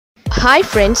Hi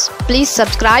friends, please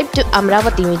subscribe to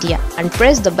Amaravathi Media and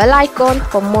press the bell icon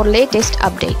for more latest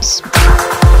updates.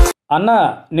 అన్న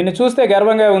నిన్ను చూస్తే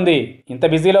గర్వంగా ఉంది. ఇంత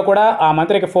బిజీలో కూడా ఆ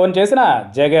మంత్రికి ఫోన్ చేసిన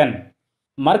జగన్.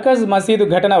 మర్కజ్ మసీదు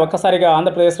ఘటన ఒక్కసారిగా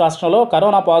ఆంధ్రప్రదేశ్ రాష్ట్రంలో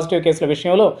కరోనా పాజిటివ్ కేసుల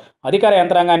విషయంలో అధికార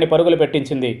యంత్రాంగాన్ని పరుగులు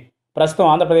పెట్టించింది. ప్రస్తుతం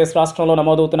ఆంధ్రప్రదేశ్ రాష్ట్రంలో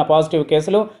నమోదవుతున్న పాజిటివ్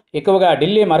కేసులు ఎక్కువగా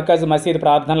ఢిల్లీ మర్కజ్ మసీదు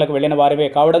ప్రార్థనలకు వెళ్లిన వారివే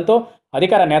కావడంతో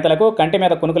అధికార నేతలకు కంటి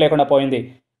మీద కునుకు లేకుండా పోయింది.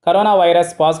 కరోనా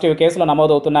వైరస్ పాజిటివ్ కేసులు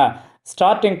నమోదవుతున్న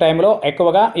స్టార్టింగ్ టైంలో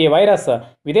ఎక్కువగా ఈ వైరస్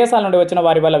విదేశాల నుండి వచ్చిన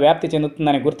వారి వల్ల వ్యాప్తి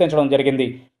చెందుతుందని గుర్తించడం జరిగింది.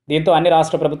 దీంతో అన్ని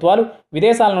రాష్ట్ర ప్రభుత్వాలు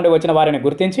విదేశాల నుండి వచ్చిన వారిని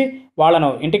గుర్తించి వాళ్లను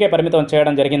ఇంటికే పరిమితం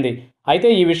చేయడం జరిగింది. అయితే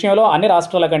ఈ విషయంలో అన్ని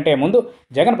రాష్ట్రాల కంటే ముందు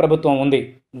జగన్ ప్రభుత్వం ఉంది.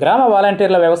 గ్రామ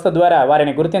వాలంటీర్ల వ్యవస్థ ద్వారా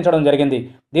వారిని గుర్తించడం జరిగింది.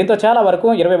 దీంతో చాలా వరకు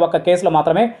 21 కేసులు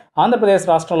మాత్రమే ఆంధ్రప్రదేశ్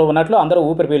రాష్ట్రంలో ఉన్నట్లు అందరూ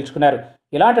ఊపిరి పీల్చుకున్నారు.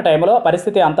 ఇలాంటి టైంలో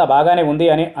పరిస్థితి అంతా బాగానే ఉంది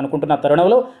అని అనుకుంటున్న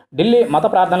తరుణంలో ఢిల్లీ మత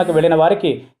ప్రార్థనలకు వెళ్లిన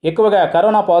వారికి ఎక్కువగా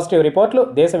కరోనా పాజిటివ్ రిపోర్టులు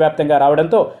దేశవ్యాప్తంగా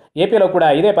రావడంతో ఏపీలో కూడా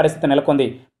ఇదే పరిస్థితి నెలకొంది.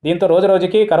 దీంతో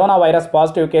రోజురోజుకి కరోనా వైరస్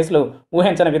పాజిటివ్ కేసులు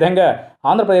ఊహించని విధంగా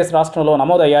ఆంధ్రప్రదేశ్ రాష్ట్రంలో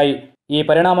నమోదయ్యాయి. ఈ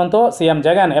పరిణామంతో సీఎం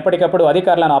జగన్ ఎప్పటికప్పుడు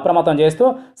అధికారులను అప్రమత్తం చేస్తూ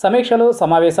సమీక్షలు,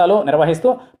 సమావేశాలు నిర్వహిస్తూ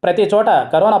ప్రతి చోట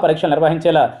కరోనా పరీక్షలు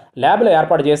నిర్వహించేలా ల్యాబ్లు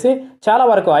ఏర్పాటు చేసి చాలా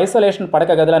వరకు ఐసోలేషన్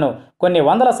పడక గదులను కొన్ని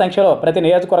వందల సంఖ్యలో ప్రతి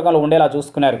నియోజకవర్గంలో ఉండేలా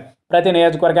చూసుకున్నారు. ప్రతి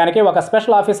నియోజకవర్గానికి ఒక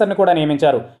స్పెషల్ ఆఫీసర్ని కూడా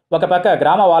నియమించారు. ఒక పక్క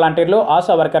గ్రామ వాలంటీర్లు,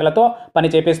 ఆశా వర్కర్లతో పని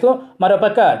చేపిస్తూ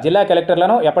మరోపక్క జిల్లా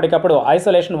కలెక్టర్లను ఎప్పటికప్పుడు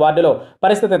ఐసోలేషన్ వార్డులో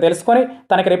పరిస్థితి తెలుసుకొని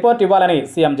తనకి రిపోర్ట్ ఇవ్వాలని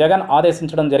సీఎం జగన్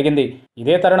ఆదేశించడం జరిగింది.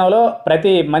 ఇదే తరుణంలో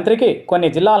ప్రతి మంత్రికి కొన్ని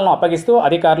జిల్లాలను అప్పగిస్తూ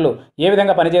అధికారులు ఏ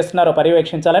విధంగా పనిచేస్తున్నారో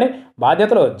పర్యవేక్షించాలని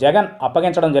బాధ్యతలు జగన్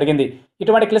అప్పగించడం జరిగింది.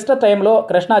 ఇటువంటి క్లిష్ట టైంలో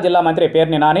కృష్ణా జిల్లా మంత్రి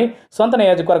పేర్ని నాని సొంత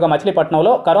నియోజకవర్గం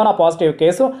మచిలీపట్నంలో కరోనా పాజిటివ్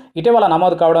కేసు ఇటీవల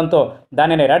నమోదు కావడంతో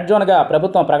దానిని రెడ్ జోన్గా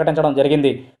ప్రభుత్వం ప్రకటించడం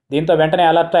జరిగింది. దీంతో వెంటనే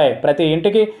అలర్ట్ అయి ప్రతి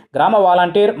ఇంటికి గ్రామ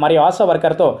వాలంటీర్ మరియు ఆశా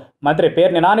వర్కర్తో మంత్రి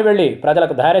పేర్ని నాని వెళ్లి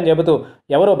ప్రజలకు ధైర్యం చెబుతూ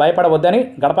ఎవరూ భయపడవద్దని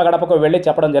గడప గడపకు వెళ్లి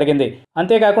చెప్పడం జరిగింది.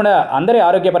 అంతేకాకుండా అందరి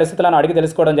ఆరోగ్య పరిస్థితులను అడిగి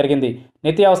తెలుసుకోవడం జరిగింది.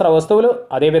 నిత్యావసర వస్తువులు,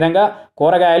 అదేవిధంగా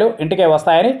కూరగాయలు ఇంటికే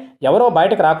వస్తాయని, ఎవరో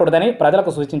బయటకు రాకూడదని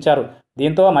ప్రజలకు సూచించారు.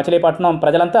 దీంతో మచిలీపట్నం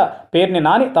ప్రజలంతా పేర్ని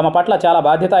నాని తమ పట్ల చాలా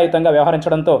బాధ్యతాయుతంగా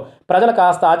వ్యవహరించడంతో ప్రజలు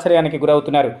కాస్త ఆశ్చర్యానికి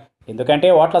గురవుతున్నారు. ఎందుకంటే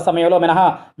ఓట్ల సమయంలో మినహా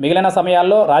మిగిలిన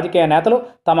సమయాల్లో రాజకీయ నేతలు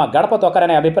తమ గడప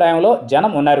తొక్కరనే అభిప్రాయంలో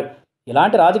జనం ఉన్నారు.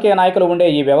 ఇలాంటి రాజకీయ నాయకులు ఉండే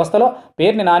ఈ వ్యవస్థలో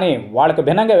పేర్ని నాని వాళ్లకు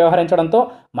భిన్నంగా వ్యవహరించడంతో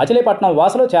మచిలీపట్నం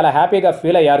వాసులు చాలా హ్యాపీగా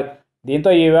ఫీల్ అయ్యారు.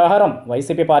 దీంతో ఈ వ్యవహారం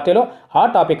వైసీపీ పార్టీలో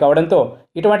హాట్ టాపిక్ అవడంతో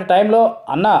ఇటువంటి టైంలో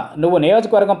అన్న నువ్వు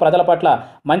నియోజకవర్గం ప్రజల పట్ల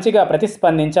మంచిగా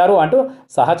ప్రతిస్పందించారు అంటూ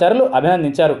సహచరులు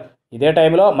అభినందించారు. ఇదే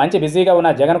టైంలో మంచి బిజీగా ఉన్న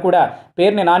జగన్ కూడా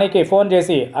పేర్ని నానికి ఫోన్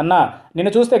చేసి అన్న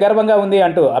నిన్ను చూస్తే గర్వంగా ఉంది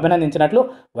అంటూ అభినందించినట్లు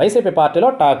వైసీపీ పార్టీలో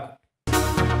టాక్.